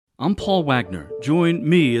I'm Paul Wagner. Join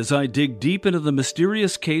me as I dig deep into the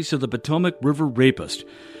mysterious case of the Potomac River rapist.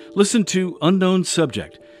 Listen to Unknown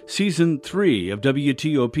Subject, Season 3 of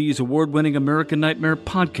WTOP's award-winning American Nightmare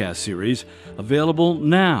podcast series, available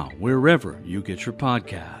now wherever you get your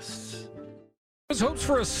podcasts. There's hopes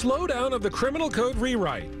for a slowdown of the criminal code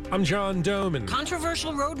rewrite. I'm John Doman.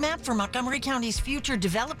 Controversial roadmap for Montgomery County's future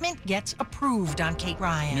development gets approved. I'm Kate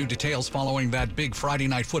Ryan. New details following that big Friday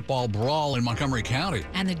night football brawl in Montgomery County.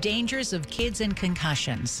 And the dangers of kids and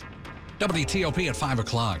concussions. WTOP at 5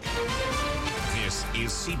 o'clock. This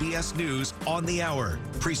is CBS News on the Hour,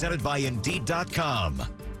 presented by Indeed.com.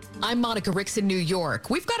 I'm Monica Ricks in New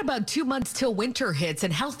York. We've got about 2 months till winter hits,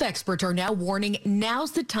 and health experts are now warning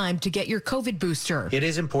now's the time to get your COVID booster. It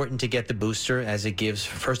is important to get the booster as it gives,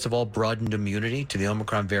 first of all, broadened immunity to the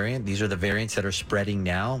Omicron variant. These are the variants that are spreading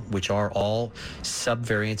now, which are all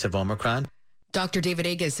subvariants of Omicron. Dr. David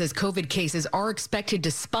Agus says COVID cases are expected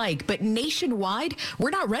to spike, but nationwide, we're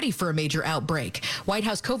not ready for a major outbreak. White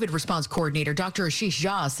House COVID response coordinator Dr. Ashish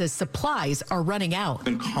Jha says supplies are running out.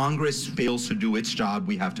 When Congress fails to do its job,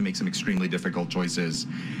 we have to make some extremely difficult choices.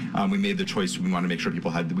 We made the choice. We wanted to make sure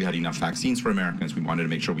we had enough vaccines for Americans. We wanted to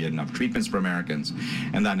make sure we had enough treatments for Americans.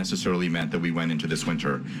 And that necessarily meant that we went into this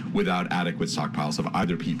winter without adequate stockpiles of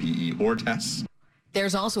either PPE or tests.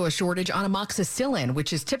 There's also a shortage on amoxicillin,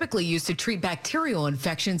 which is typically used to treat bacterial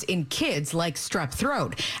infections in kids like strep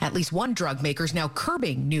throat. At least one drug maker is now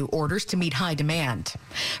curbing new orders to meet high demand.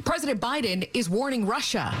 President Biden is warning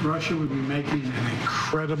Russia. Russia would be making an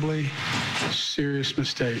incredibly serious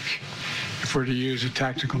mistake if we're to use a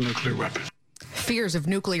tactical nuclear weapon. Fears of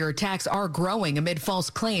nuclear attacks are growing amid false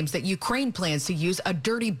claims that Ukraine plans to use a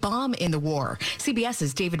dirty bomb in the war.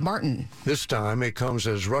 CBS's David Martin. This time it comes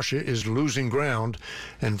as Russia is losing ground,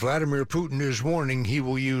 and Vladimir Putin is warning he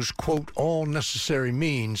will use, quote, all necessary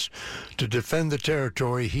means to defend the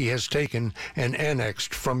territory he has taken and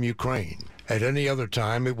annexed from Ukraine. At any other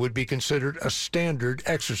time, it would be considered a standard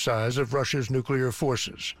exercise of Russia's nuclear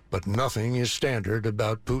forces. But nothing is standard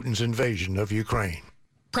about Putin's invasion of Ukraine.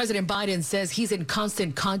 President Biden says he's in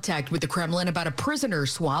constant contact with the Kremlin about a prisoner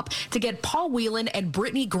swap to get Paul Whelan and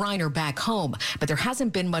Brittany Griner back home, but there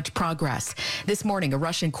hasn't been much progress. This morning, a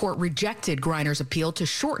Russian court rejected Griner's appeal to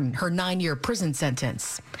shorten her 9-year prison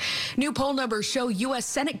sentence. New poll numbers show U.S.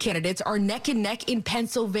 Senate candidates are neck and neck in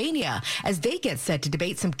Pennsylvania as they get set to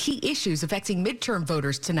debate some key issues affecting midterm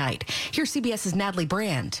voters tonight. Here's CBS's Natalie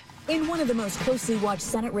Brand. In one of the most closely watched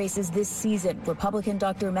Senate races this season, Republican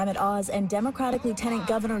Dr. Mehmet Oz and Democratic Lieutenant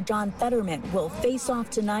Governor John Fetterman will face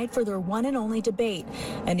off tonight for their one and only debate.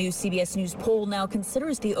 A new CBS News poll now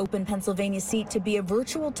considers the open Pennsylvania seat to be a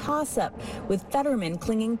virtual toss-up, with Fetterman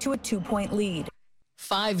clinging to a 2-point lead.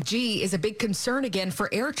 5G is a big concern again for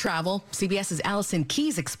air travel. CBS's Allison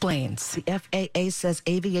Keyes explains. The FAA says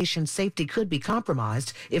aviation safety could be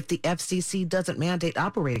compromised if the FCC doesn't mandate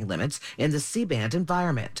operating limits in the C-band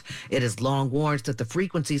environment. It has long warned that the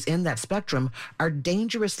frequencies in that spectrum are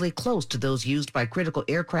dangerously close to those used by critical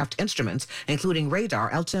aircraft instruments, including radar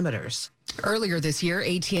altimeters. Earlier this year,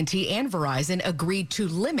 AT&T and Verizon agreed to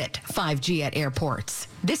limit 5G at airports.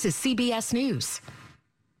 This is CBS News.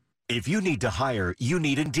 If you need to hire, you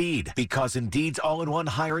need Indeed, because Indeed's all-in-one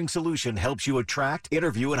hiring solution helps you attract,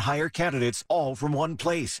 interview, and hire candidates all from one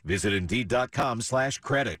place. Visit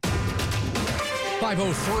Indeed.com/credit.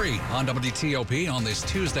 5:03 on WTOP on this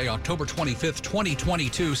Tuesday, October 25th,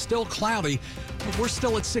 2022. Still cloudy, but we're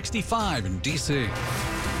still at 65 in D.C.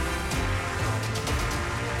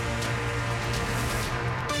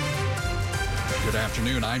 Good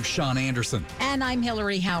afternoon. I'm Sean Anderson. And I'm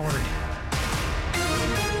Hillary Howard.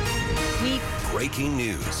 Breaking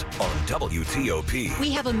news on WTOP. We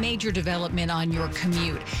have a major development on your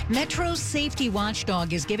commute. Metro's safety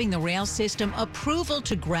watchdog is giving the rail system approval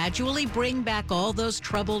to gradually bring back all those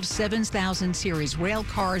troubled 7000 series rail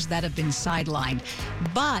cars that have been sidelined.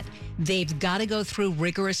 But they've got to go through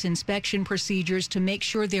rigorous inspection procedures to make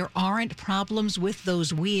sure there aren't problems with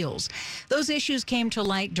those wheels. Those issues came to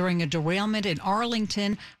light during a derailment in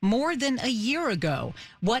Arlington more than a year ago.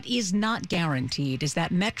 What is not guaranteed is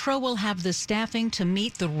that Metro will have the staffing to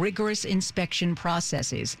meet the rigorous inspection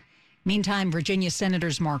processes. Meantime, Virginia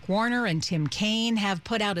Senators Mark Warner and Tim Kaine have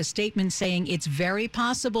put out a statement saying it's very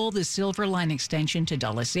possible the Silver Line extension to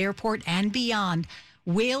Dulles Airport and beyond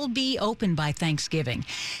will be open by Thanksgiving.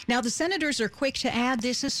 Now, the senators are quick to add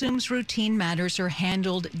this assumes routine matters are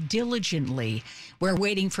handled diligently. We're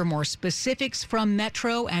waiting for more specifics from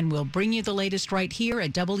Metro, and we'll bring you the latest right here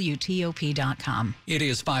at WTOP.com. It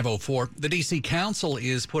is 5:04. The D.C. Council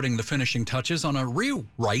is putting the finishing touches on a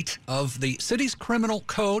rewrite of the city's criminal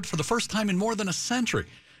code for the first time in more than a century.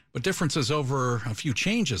 But differences over a few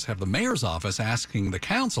changes have the mayor's office asking the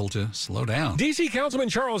council to slow down. D.C. Councilman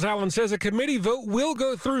Charles Allen says a committee vote will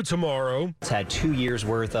go through tomorrow. It's had 2 years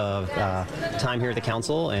worth of time here at the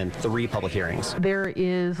council and 3 public hearings. There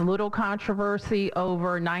is little controversy,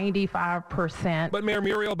 over 95%. But Mayor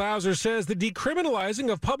Muriel Bowser says the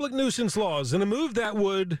decriminalizing of public nuisance laws in a move that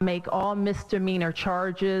would make all misdemeanor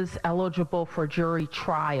charges eligible for jury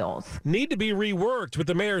trials need to be reworked, with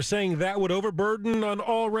the mayor saying that would overburden an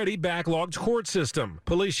already backlogged court system.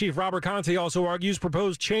 Police Chief Robert Conte also argues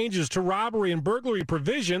proposed changes to robbery and burglary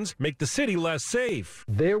provisions make the city less safe.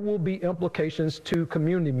 There will be implications to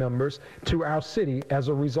community members, to our city, as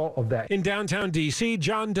a result of that. In downtown D.C.,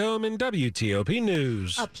 John Doman, WTOP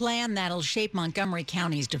News. A plan that'll shape Montgomery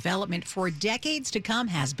County's development for decades to come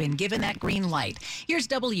has been given that green light. Here's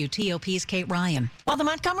WTOP's Kate Ryan. While the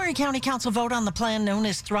Montgomery County Council vote on the plan known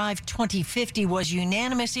as Thrive 2050 was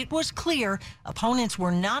unanimous, it was clear opponents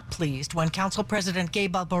were not pleased when Council President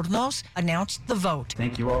Gabe Albornoz announced the vote.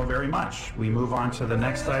 Thank you all very much. We move on to the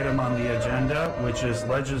next item on the agenda, which is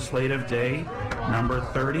Legislative Day number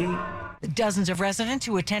 30. Dozens of residents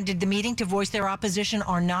who attended the meeting to voice their opposition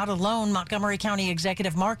are not alone. Montgomery County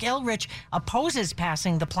Executive Mark Elrich opposes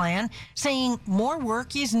passing the plan, saying more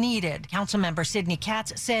work is needed. Councilmember Sidney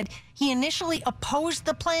Katz said he initially opposed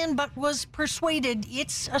the plan but was persuaded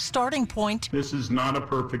it's a starting point. This is not a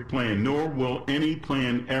perfect plan, nor will any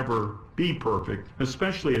plan ever be perfect,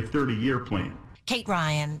 especially a 30-year plan. Kate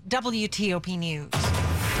Ryan, WTOP News.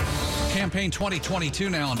 Campaign 2022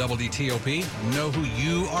 now on WTOP. Know who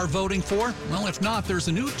you are voting for? Well, if not, there's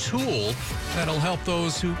a new tool that'll help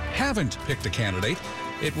those who haven't picked a candidate.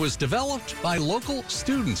 It was developed by local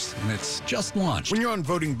students, and it's just launched. When you're on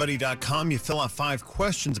votingbuddy.com, you fill out 5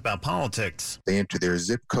 questions about politics. They enter their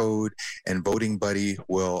zip code, and Voting Buddy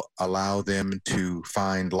will allow them to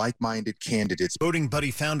find like-minded candidates. Voting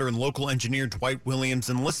Buddy founder and local engineer Dwight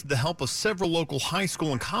Williams enlisted the help of several local high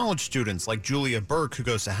school and college students like Julia Burke, who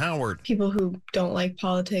goes to Howard. People who don't like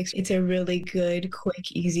politics, it's a really good,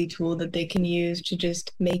 quick, easy tool that they can use to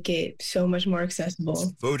just make it so much more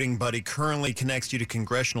accessible. Voting Buddy currently connects you to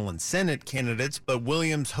congressional and Senate candidates, but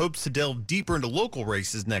Williams hopes to delve deeper into local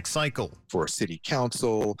races next cycle. For city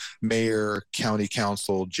council, mayor, county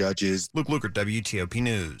council, judges. Luke Luker, WTOP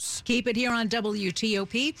News. Keep it here on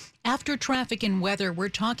WTOP. After traffic and weather, we're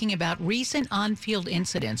talking about recent on-field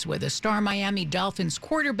incidents with a star Miami Dolphins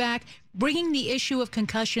quarterback bringing the issue of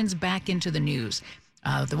concussions back into the news.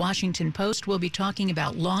 The Washington Post will be talking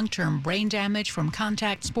about long-term brain damage from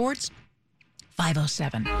contact sports.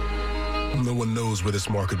 5:07. No one knows where this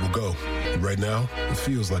market will go. Right now, it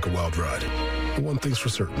feels like a wild ride. But one thing's for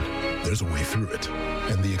certain, there's a way through it.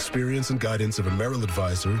 And the experience and guidance of a Merrill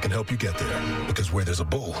advisor can help you get there. Because where there's a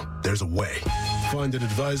bull, there's a way. Find an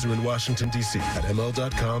advisor in Washington, D.C. at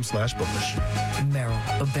ml.com/bullish. Merrill,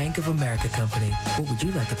 a Bank of America company. What would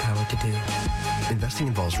you like the power to do? Investing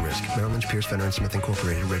involves risk. Merrill Lynch, Pierce, Fenner & Smith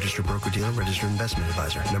Incorporated, registered broker-dealer, registered investment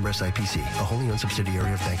advisor. Member SIPC, a wholly owned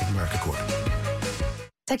subsidiary of Bank of America Corp.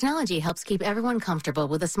 Technology helps keep everyone comfortable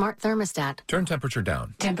with a smart thermostat. Turn temperature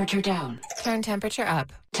down. Temperature down. Turn temperature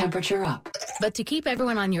up. Temperature up. But to keep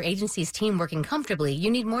everyone on your agency's team working comfortably, you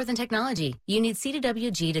need more than technology. You need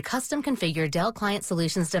CDWG to custom configure Dell Client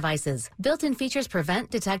Solutions devices. Built-in features prevent,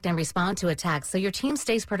 detect, and respond to attacks so your team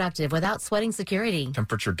stays productive without sweating security.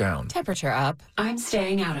 Temperature down. Temperature up. I'm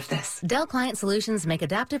staying out of this. Dell Client Solutions make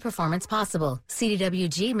adaptive performance possible.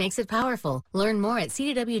 CDWG makes it powerful. Learn more at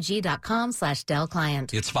cdwg.com/Dell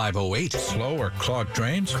Client. It's 5:08. Slow or clogged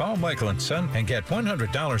drains? Call Michael & Son and get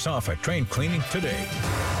 $100 off at drain cleaning today.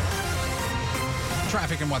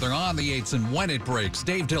 Traffic and weather on the 8s and when it breaks.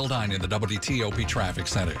 Dave Dildine in the WTOP Traffic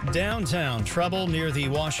Center. Downtown, trouble near the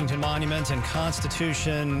Washington Monument and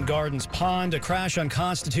Constitution Gardens Pond. A crash on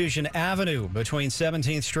Constitution Avenue between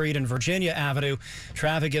 17th Street and Virginia Avenue.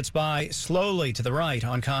 Traffic gets by slowly to the right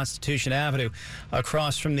on Constitution Avenue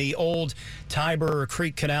across from the old Tiber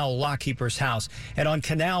Creek Canal lockkeeper's house. And on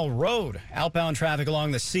Canal Road, outbound traffic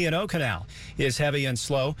along the C&O Canal is heavy and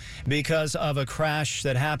slow because of a crash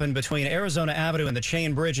that happened between Arizona Avenue and the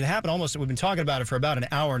Chain Bridge. It happened we've been talking about it for about an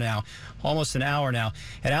hour now, almost an hour now.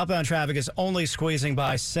 And outbound traffic is only squeezing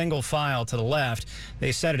by single file to the left.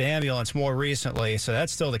 They sent an ambulance more recently, so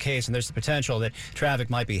that's still the case, and there's the potential that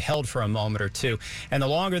traffic might be held for a moment or two. And the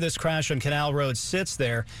longer this crash on Canal Road sits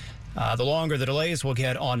there, the longer the delays will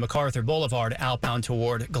get on MacArthur Boulevard outbound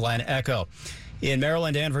toward Glen Echo. In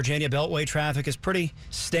Maryland and Virginia, Beltway traffic is pretty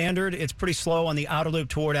standard. It's pretty slow on the outer loop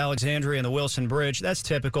toward Alexandria and the Wilson Bridge. That's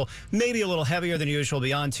typical. Maybe a little heavier than usual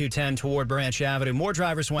beyond 210 toward Branch Avenue. More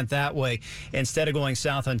drivers went that way instead of going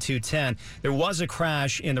south on 210. There was a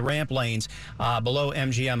crash in the ramp lanes below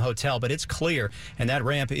MGM Hotel, but it's clear, and that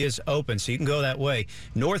ramp is open, so you can go that way.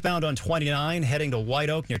 Northbound on 29, heading to White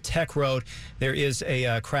Oak near Tech Road, there is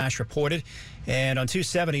a crash reported. And on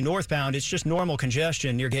 270 northbound, it's just normal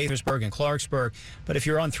congestion near Gaithersburg and Clarksburg. But if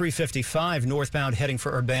you're on 355 northbound heading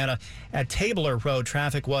for Urbana, at Tabler Road,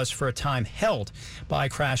 traffic was for a time held by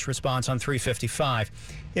crash response on 355.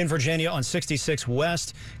 In Virginia on 66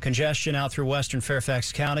 West, congestion out through western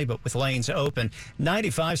Fairfax County, but with lanes open.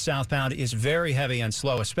 95 southbound is very heavy and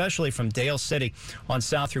slow, especially from Dale City on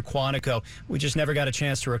south through Quantico. We just never got a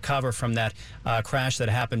chance to recover from that crash that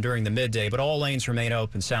happened during the midday, but all lanes remain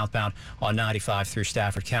open southbound on 95 through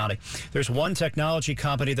Stafford County. There's one technology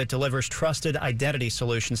company that delivers trusted identity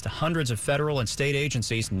solutions to hundreds of federal and state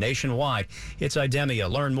agencies nationwide. It's Idemia.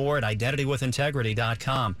 Learn more at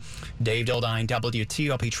identitywithintegrity.com. Dave Dildine,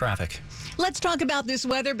 WTOP Traffic. Let's talk about this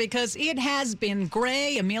weather because it has been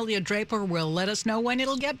gray. Amelia Draper will let us know when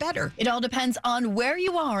it'll get better. It all depends on where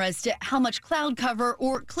you are as to how much cloud cover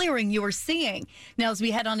or clearing you are seeing. Now, as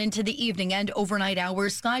we head on into the evening and overnight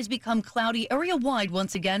hours, skies become cloudy area-wide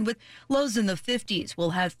once again with lows in the 50s.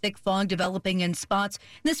 We'll have thick fog developing in spots.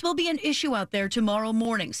 This will be an issue out there tomorrow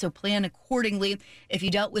morning, so plan accordingly. If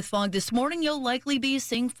you dealt with fog this morning, you'll likely be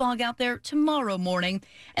seeing fog out there tomorrow morning.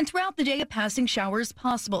 And throughout the day, a passing shower is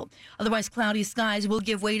possible. Otherwise, cloudy skies will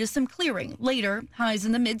give way to some clearing. Later, highs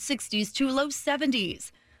in the mid-60s to low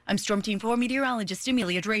 70s. I'm Storm Team 4 meteorologist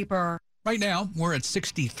Amelia Draper. Right now, we're at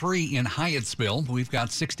 63 in Hyattsville. We've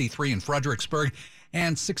got 63 in Fredericksburg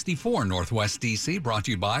and 64 Northwest D.C. Brought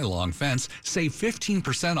to you by Long Fence. Save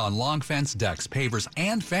 15% on Long Fence decks, pavers,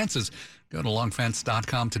 and fences. Go to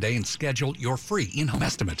longfence.com today and schedule your free in-home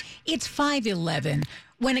estimate. It's 5:11.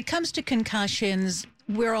 When it comes to concussions,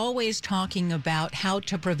 we're always talking about how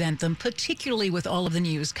to prevent them, particularly with all of the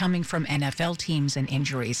news coming from NFL teams and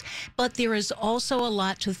injuries. But there is also a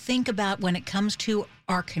lot to think about when it comes to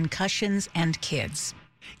our concussions and kids.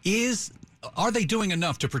 Are they doing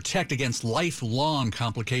enough to protect against lifelong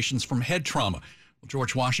complications from head trauma? Well,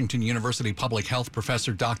 George Washington University public health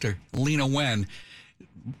professor Dr. Lena Wen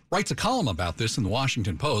writes a column about this in the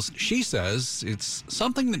Washington Post. She says it's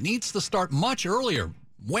something that needs to start much earlier,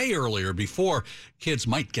 way earlier, before kids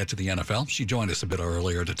might get to the NFL. She joined us a bit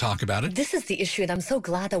earlier to talk about it. This is the issue, and I'm so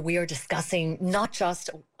glad that we are discussing not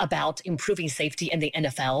just about improving safety in the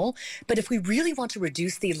NFL, but if we really want to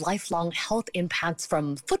reduce the lifelong health impacts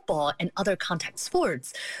from football and other contact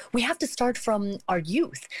sports, we have to start from our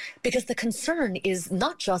youth, because the concern is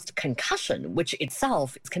not just concussion, which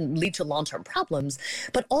itself can lead to long-term problems,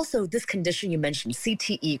 but also this condition you mentioned,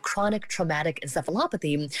 CTE, chronic traumatic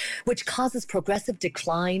encephalopathy, which causes progressive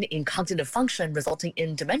decline in cognitive function, resulting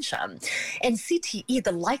in dementia. And CTE,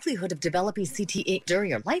 the likelihood of developing CTE during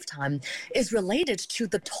your lifetime, is related to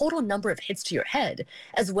the total number of hits to your head,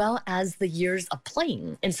 as well as the years of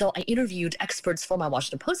playing. And so I interviewed experts for my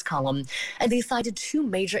Washington Post column, and they cited two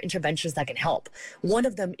major interventions that can help. One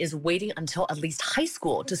of them is waiting until at least high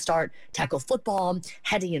school to start tackle football,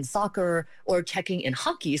 heading in soccer, or checking in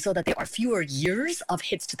hockey, so that there are fewer years of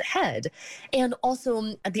hits to the head. And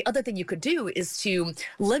also, the other thing you could do is to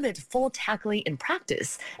limit full tackling in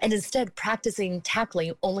practice, and instead practicing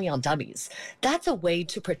tackling only on dummies. That's a way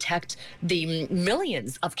to protect the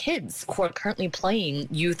millions of kids who are currently playing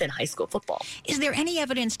youth and high school football. Is there any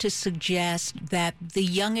evidence to suggest that the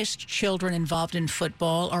youngest children involved in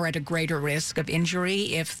football are at a greater risk of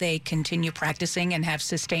injury if they continue practicing and have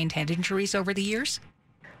sustained head injuries over the years?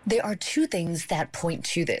 There are two things that point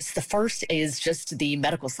to this. The first is just the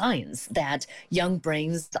medical science, that young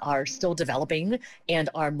brains are still developing and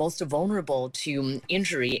are most vulnerable to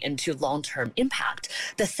injury and to long-term impact.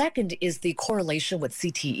 The second is the correlation with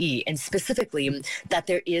CTE, and specifically that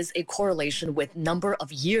there is a correlation with number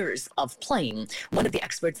of years of playing. One of the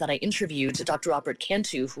experts that I interviewed, Dr. Robert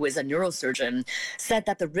Cantu, who is a neurosurgeon, said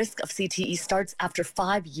that the risk of CTE starts after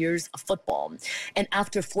 5 years of football. And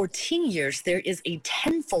after 14 years, there is a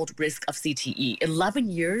 10-fold risk of CTE. 11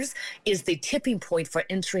 years is the tipping point for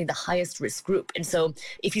entering the highest risk group. And so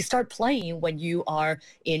if you start playing when you are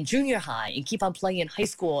in junior high and keep on playing in high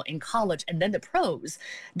school, in college, and then the pros,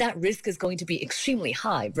 that risk is going to be extremely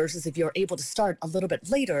high, versus if you're able to start a little bit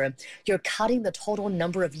later, you're cutting the total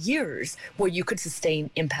number of years where you could sustain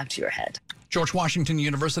impact to your head. George Washington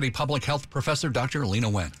University public health professor Dr. Lena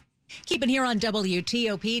Wen. Keep it here on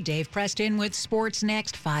WTOP. Dave Preston with Sports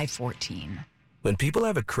Next, 5:14. When people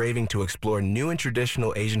have a craving to explore new and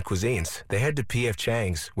traditional Asian cuisines, they head to P.F.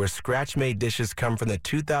 Chang's, where scratch-made dishes come from the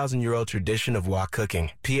 2,000-year-old tradition of wok cooking.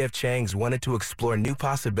 P.F. Chang's wanted to explore new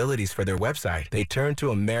possibilities for their website. They turned to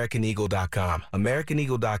AmericanEagle.com.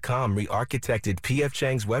 AmericanEagle.com re-architected P.F.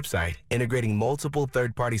 Chang's website, integrating multiple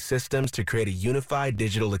third-party systems to create a unified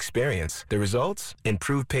digital experience. The results?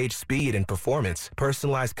 Improved page speed and performance,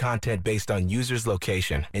 personalized content based on users'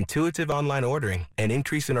 location, intuitive online ordering, an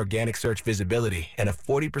increase in organic search visibility, and a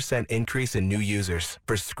 40% increase in new users.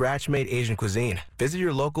 For scratch-made Asian cuisine, visit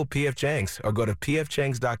your local P.F. Chang's or go to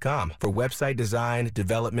pfchangs.com for website design,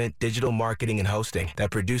 development, digital marketing, and hosting that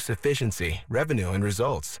produce efficiency, revenue, and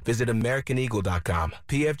results. Visit AmericanEagle.com.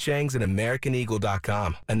 P.F. Chang's and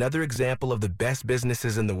AmericanEagle.com. Another example of the best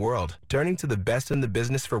businesses in the world, turning to the best in the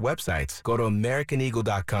business for websites. Go to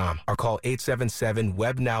AmericanEagle.com or call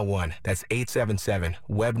 877-WEB-NOW1. That's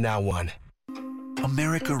 877-WEB-NOW1.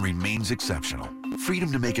 America remains exceptional.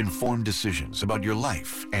 Freedom to make informed decisions about your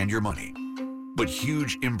life and your money. But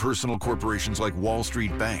huge impersonal corporations like Wall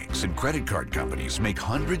Street banks and credit card companies make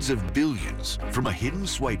hundreds of billions from a hidden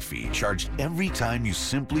swipe fee charged every time you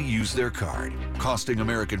simply use their card, costing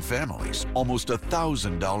American families almost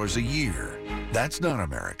 $1,000 a year. That's not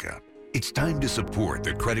America. It's time to support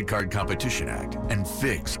the Credit Card Competition Act and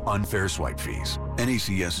fix unfair swipe fees.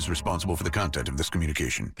 NACS is responsible for the content of this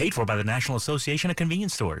communication. Paid for by the National Association of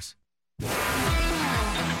Convenience Stores.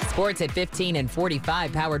 Sports at 15 and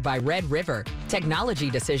 45, powered by Red River. Technology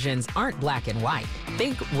decisions aren't black and white.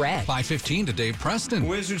 Think red. 5:15 to Dave Preston.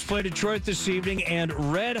 Wizards play Detroit this evening, and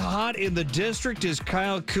red hot in the district is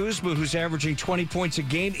Kyle Kuzma, who's averaging 20 points a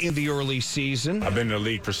game in the early season. I've been in the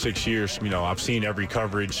league for 6 years. I've seen every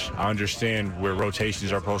coverage. I understand where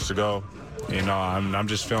rotations are supposed to go. I'm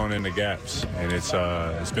just filling in the gaps, and it's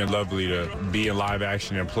been lovely to be in live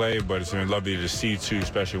action and play, but it's been lovely to see too,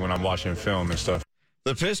 especially when I'm watching film and stuff.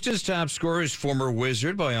 The Pistons' top scorer is former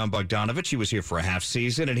Wizard Bojan Bogdanovic. He was here for a half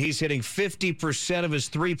season, and he's hitting 50% of his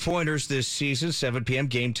three-pointers this season. 7 p.m.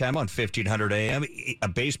 game time on 1500 a.m. A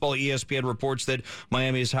baseball ESPN reports that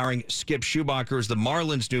Miami is hiring Skip Schumacher as the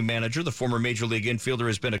Marlins' new manager. The former Major League infielder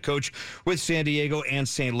has been a coach with San Diego and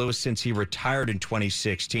St. Louis since he retired in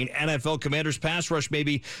 2016. NFL Commanders' pass rush may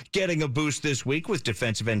be getting a boost this week, with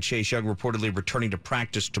defensive end Chase Young reportedly returning to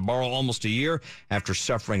practice tomorrow, almost a year after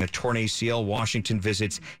suffering a torn ACL. Washington visits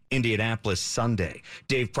Indianapolis Sunday.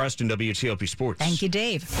 Dave Preston, WTOP Sports. Thank you,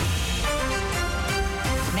 Dave.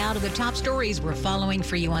 Now to the top stories we're following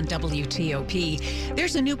for you on WTOP.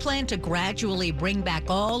 There's a new plan to gradually bring back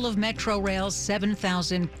all of Metro Rail's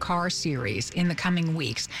 7,000 car series in the coming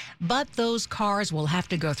weeks. But those cars will have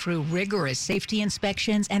to go through rigorous safety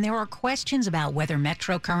inspections, and there are questions about whether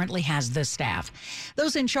Metro currently has the staff.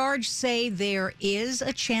 Those in charge say there is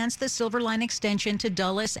a chance the Silver Line extension to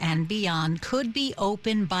Dulles and beyond could be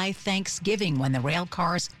open by Thanksgiving when the rail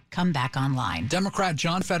cars come back online. Democrat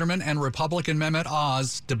John Fetterman and Republican Mehmet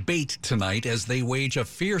Oz debate tonight as they wage a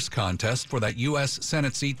fierce contest for that U.S.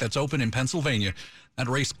 Senate seat that's open in Pennsylvania. That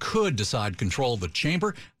race could decide control of the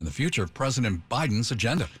chamber and the future of President Biden's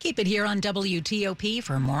agenda. Keep it here on WTOP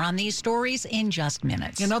for more on these stories in just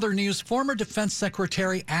minutes. In other news, former Defense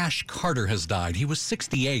Secretary Ash Carter has died. He was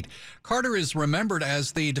 68. Carter is remembered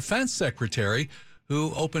as the Defense Secretary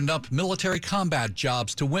who opened up military combat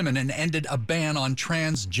jobs to women and ended a ban on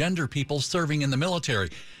transgender people serving in the military.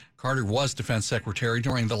 Carter was Defense Secretary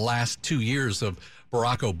during the last 2 years of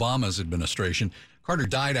Barack Obama's administration. Carter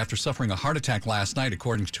died after suffering a heart attack last night,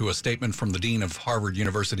 according to a statement from the dean of Harvard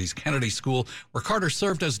University's Kennedy School, where Carter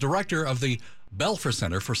served as director of the Belfer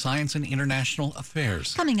Center for Science and International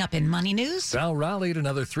Affairs. Coming up in Money News. Dow rallied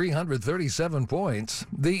another 337 points.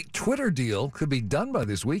 The Twitter deal could be done by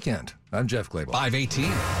this weekend. I'm Jeff Clabaugh.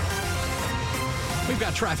 5:18. We've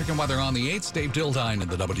got traffic and weather on the 8th. Dave Dildine in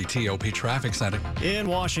the WTOP Traffic Center. In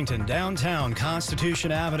Washington, downtown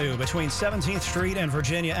Constitution Avenue between 17th Street and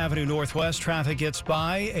Virginia Avenue Northwest, traffic gets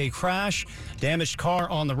by. A crash, damaged car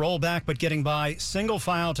on the rollback, but getting by single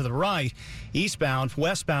file to the right. Eastbound,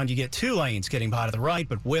 westbound, you get 2 lanes getting by to the right,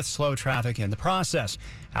 but with slow traffic in the process.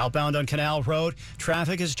 Outbound on Canal Road,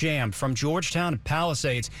 traffic is jammed from Georgetown to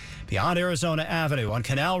Palisades. Beyond Arizona Avenue on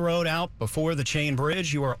Canal Road out before the Chain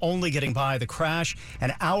Bridge, you are only getting by the crash.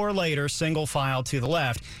 An hour later, single file to the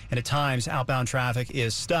left, and at times outbound traffic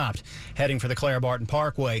is stopped. Heading for the Claire Barton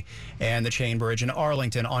Parkway and the Chain Bridge in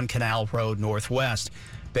Arlington on Canal Road Northwest.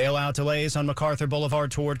 Bailout delays on MacArthur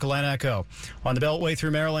Boulevard toward Glen Echo. On the Beltway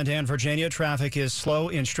through Maryland and Virginia, traffic is slow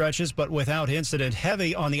in stretches but without incident.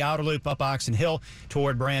 Heavy on the outer loop up Oxon Hill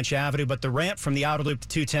toward Branch Avenue, but the ramp from the outer loop to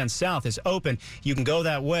 210 South is open. You can go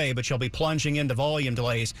that way, but you'll be plunging into volume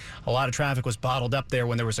delays. A lot of traffic was bottled up there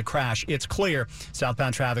when there was a crash. It's clear.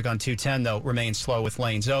 Southbound traffic on 210, though, remains slow with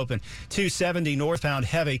lanes open. 270 northbound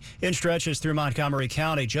heavy in stretches through Montgomery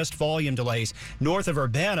County, just volume delays. North of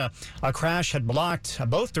Urbana, a crash had blocked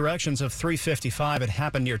both directions of 355. It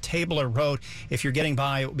happened near Tabler Road. If you're getting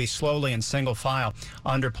by, it will be slowly in single file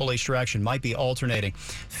under police direction. Might be alternating.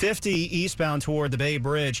 50 eastbound toward the Bay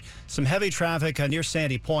Bridge. Some heavy traffic near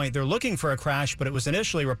Sandy Point. They're looking for a crash, but it was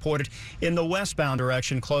initially reported in the westbound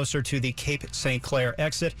direction closer to the Cape St. Clair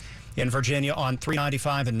exit. In Virginia on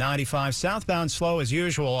 395 and 95, southbound slow as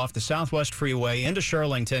usual off the Southwest Freeway into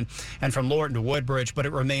Shirlington and from Lorton to Woodbridge, but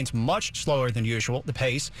it remains much slower than usual. The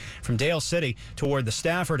pace from Dale City toward the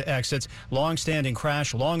Stafford exits. Long-standing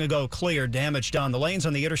crash long ago cleared, damage done. The lanes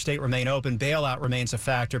on the interstate remain open. Bailout remains a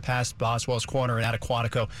factor past Boswell's Corner and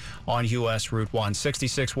Adequatico on U.S. Route 1.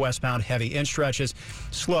 66 westbound heavy in stretches,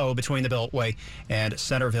 slow between the Beltway and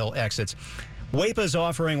Centerville exits. WAEPA is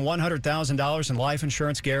offering $100,000 in life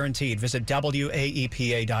insurance guaranteed. Visit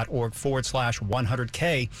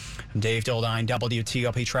WAEPA.org/100K. I'm Dave Dildine,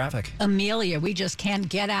 WTOP Traffic. Amelia, we just can't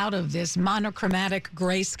get out of this monochromatic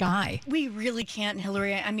gray sky. We really can't,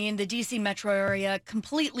 Hillary. I mean, the D.C. metro area,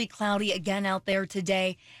 completely cloudy again out there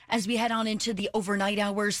today. As we head on into the overnight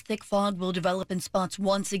hours, thick fog will develop in spots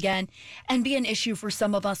once again and be an issue for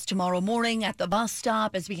some of us tomorrow morning at the bus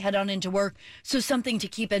stop as we head on into work. So something to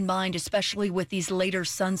keep in mind, especially with these later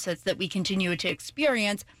sunsets that we continue to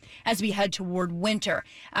experience as we head toward winter.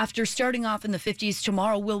 After starting off in the 50s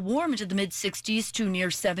tomorrow, we'll warm into the mid-60s to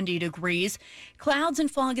near 70 degrees. Clouds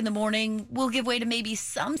and fog in the morning will give way to maybe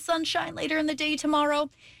some sunshine later in the day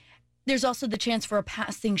tomorrow. There's also the chance for a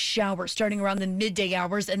passing shower starting around the midday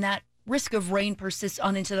hours, and that risk of rain persists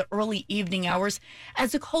on into the early evening hours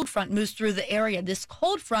as a cold front moves through the area. This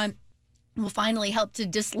cold front will finally help to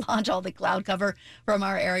dislodge all the cloud cover from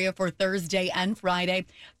our area for Thursday and Friday.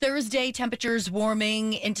 Thursday, temperatures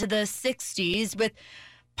warming into the 60s with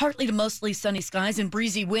partly to mostly sunny skies and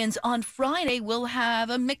breezy winds. On Friday, we'll have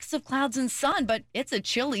a mix of clouds and sun, but it's a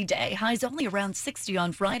chilly day. Highs only around 60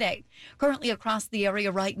 on Friday. Currently across the area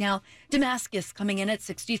right now, Damascus coming in at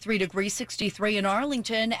 63 degrees, 63 in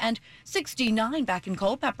Arlington, and 69 back in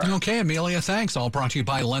Culpeper. Okay, Amelia, thanks. All brought to you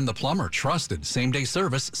by Len the Plumber. Trusted same-day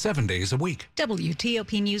service 7 days a week.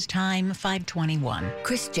 WTOP News Time, 5:21.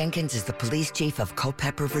 Chris Jenkins is the police chief of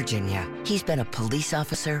Culpeper, Virginia. He's been a police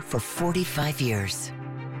officer for 45 years.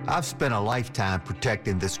 I've spent a lifetime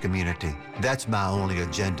protecting this community. That's my only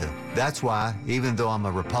agenda. That's why, even though I'm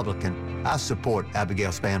a Republican, I support Abigail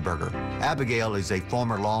Spanberger. Abigail is a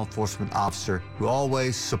former law enforcement officer who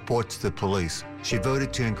always supports the police. She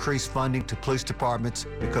voted to increase funding to police departments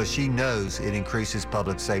because she knows it increases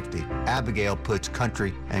public safety. Abigail puts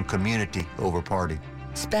country and community over party.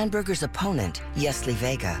 Spanberger's opponent, Yesli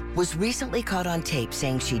Vega, was recently caught on tape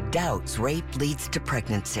saying she doubts rape leads to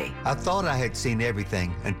pregnancy. I thought I had seen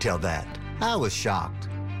everything until that. I was shocked.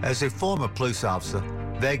 As a former police officer,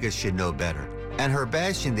 Vega should know better. And her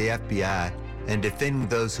bashing the FBI and defending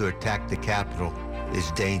those who attacked the Capitol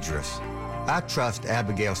is dangerous. I trust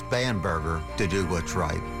Abigail Spanberger to do what's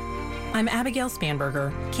right. I'm Abigail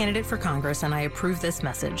Spanberger, candidate for Congress, and I approve this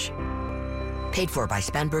message. Paid for by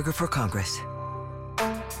Spanberger for Congress.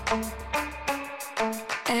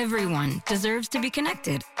 Everyone deserves to be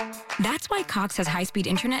connected. That's why Cox has high-speed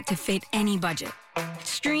internet to fit any budget.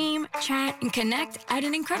 Stream, chat, and connect at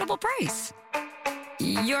an incredible price.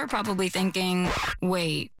 You're probably thinking,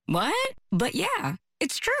 wait, what? But yeah,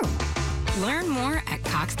 it's true. Learn more at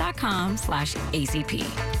cox.com/ACP.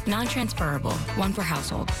 Non-transferable, one per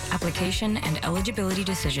household. Application and eligibility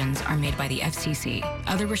decisions are made by the FCC.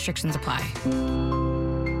 Other restrictions apply.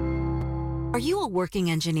 Are you a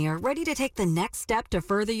working engineer ready to take the next step to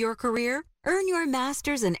further your career? Earn your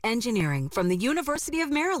master's in engineering from the University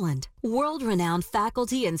of Maryland. World-renowned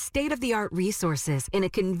faculty and state-of-the-art resources in a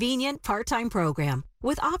convenient part-time program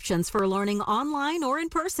with options for learning online or in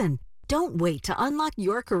person. Don't wait to unlock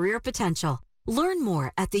your career potential. Learn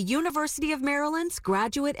more at the University of Maryland's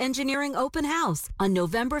Graduate Engineering Open House on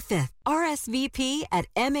November 5th. RSVP at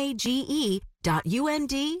mage.edu.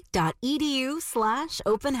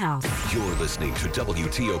 www.umd.edu/open house. You're listening to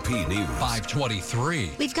WTOP News.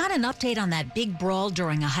 523. We've got an update on that big brawl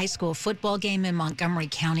during a high school football game in Montgomery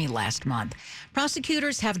County last month.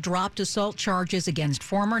 Prosecutors have dropped assault charges against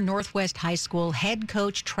former Northwest High School head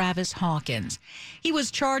coach Travis Hawkins. He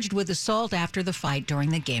was charged with assault after the fight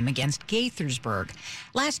during the game against Gaithersburg.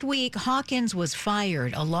 Last week, Hawkins was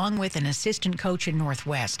fired along with an assistant coach in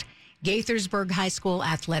Northwest. Gaithersburg High School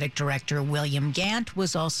athletic director William Gant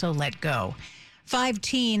was also let go. 5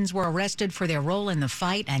 teens were arrested for their role in the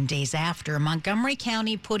fight, and days after, Montgomery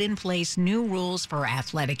County put in place new rules for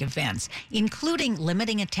athletic events, including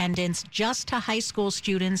limiting attendance just to high school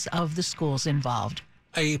students of the schools involved.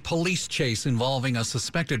 A police chase involving a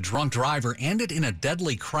suspected drunk driver ended in a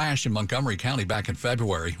deadly crash in Montgomery County back in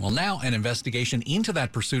February. Well, now an investigation into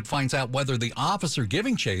that pursuit finds out whether the officer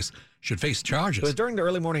giving chase should face charges. It was during the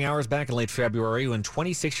early morning hours back in late February when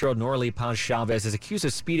 26-year-old Noralee Paz Chavez is accused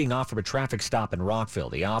of speeding off from a traffic stop in Rockville.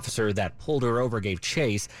 The officer that pulled her over gave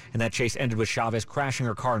chase, and that chase ended with Chavez crashing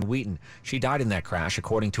her car in Wheaton. She died in that crash,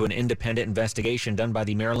 according to an independent investigation done by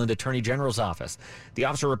the Maryland Attorney General's office. The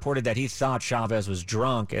officer reported that he thought Chavez was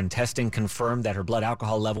drunk, and testing confirmed that her blood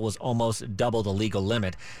alcohol level was almost double the legal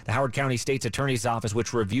limit. The Howard County State's Attorney's Office,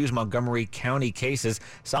 which reviews Montgomery County cases,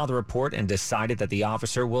 saw the report and decided that the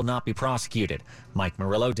officer will not be prosecuted. Mike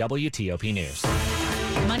Murillo, WTOP News.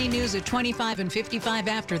 Money news at 25 and 55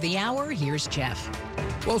 after the hour. Here's Jeff.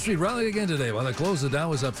 Wall Street rallied again today. While the close, the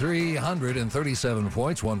Dow was up 337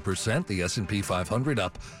 points, 1%. The S&P 500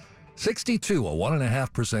 up 62, a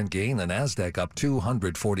 1.5% gain. The NASDAQ up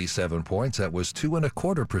 247 points. That was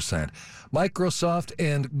 2.25%. Microsoft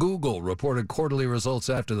and Google reported quarterly results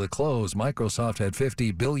after the close. Microsoft had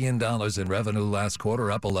 $50 billion in revenue last quarter,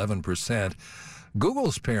 up 11%.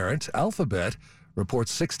 Google's parent, Alphabet,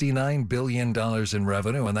 reports $69 billion in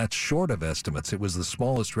revenue, and that's short of estimates. It was the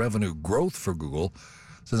smallest revenue growth for Google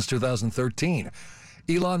since 2013.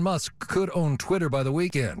 Elon Musk could own Twitter by the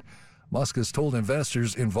weekend. Musk has told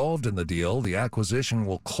investors involved in the deal the acquisition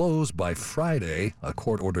will close by Friday, a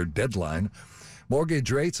court-ordered deadline.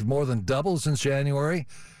 Mortgage rates have more than doubled since January.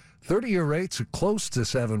 30-year rates are close to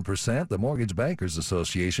 7%. The Mortgage Bankers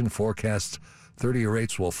Association forecasts 30-year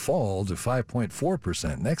rates will fall to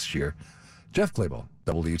 5.4% next year. Jeff Clabaugh,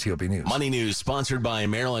 WTOP News. Money News sponsored by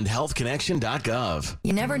MarylandHealthConnection.gov.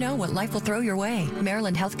 You never know what life will throw your way.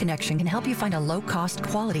 Maryland Health Connection can help you find a low-cost,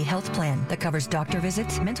 quality health plan that covers doctor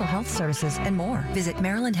visits, mental health services, and more. Visit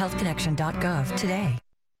MarylandHealthConnection.gov today.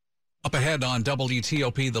 Up ahead on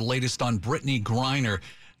WTOP, the latest on Brittany Griner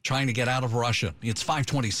trying to get out of Russia. It's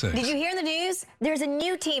 526. Did you hear the news? There's a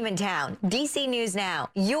new team in town. DC News Now,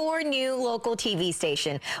 your new local TV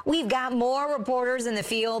station. We've got more reporters in the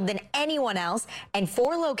field than anyone else and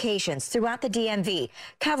 4 locations throughout the DMV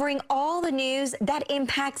covering all the news that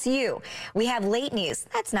impacts you. We have late news.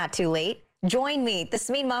 That's not too late. Join me,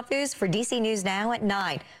 Tasmin Mahfouz, for DC News Now at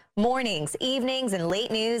 9. Mornings, evenings, and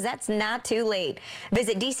late news, that's not too late.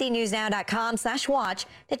 Visit dcnewsnow.com/watch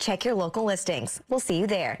to check your local listings. We'll see you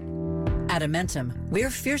there. At Amentum, we're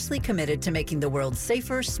fiercely committed to making the world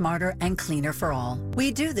safer, smarter, and cleaner for all.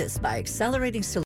 We do this by accelerating solutions